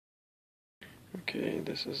Okay,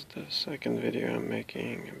 this is the second video I'm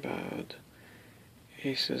making about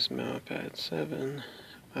ASUS Memo Pad 7.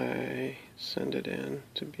 I sent it in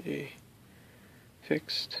to be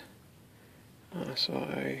fixed, so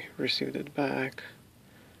I received it back.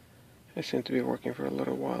 It seemed to be working for a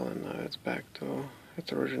little while, and now it's back to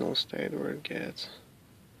its original state where it gets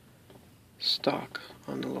stuck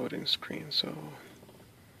on the loading screen. So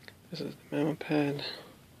this is the Memo Pad.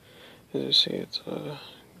 As you see, it's a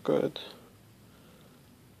good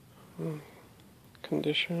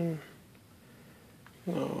condition,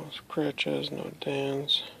 no scratches, no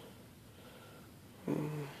dents,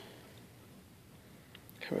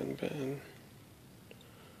 haven't been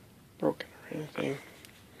broken or anything.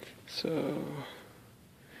 So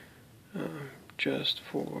just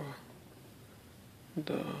for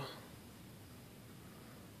the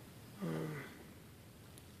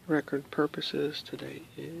record purposes, today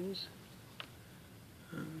is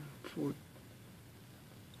for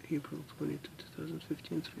April 22,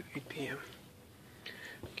 2015 through 8 p.m.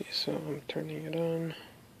 Okay, so I'm turning it on.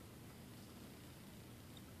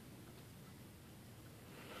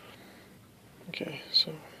 Okay,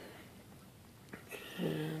 so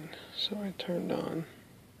I turned on,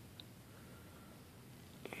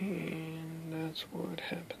 and that's what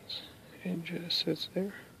happens. It just sits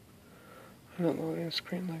there on a loading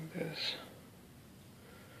screen like this.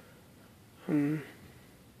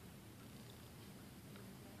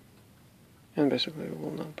 And basically it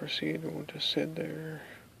will not proceed, it will just sit there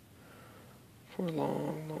for a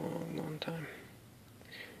long time.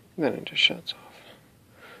 And then it just shuts off.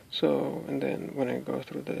 So, and then when I go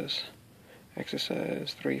through this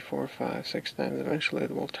exercise 3, 4, 5, 6 times, eventually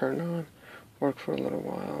it will turn on, work for a little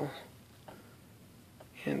while,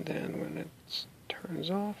 and then when it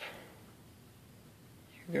turns off,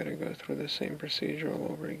 you gotta go through the same procedure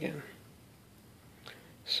all over again.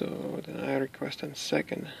 So then I request a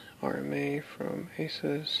second RMA from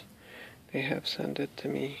ASUS. They have sent it to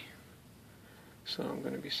me, so I'm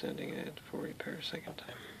going to be sending it for repair a second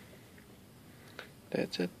time.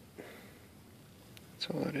 That's it. That's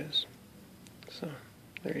all it is. So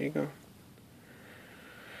there you go.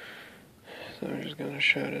 So I'm just going to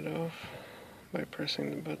shut it off by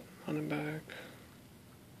pressing the button on the back.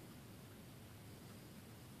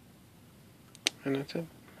 And that's it.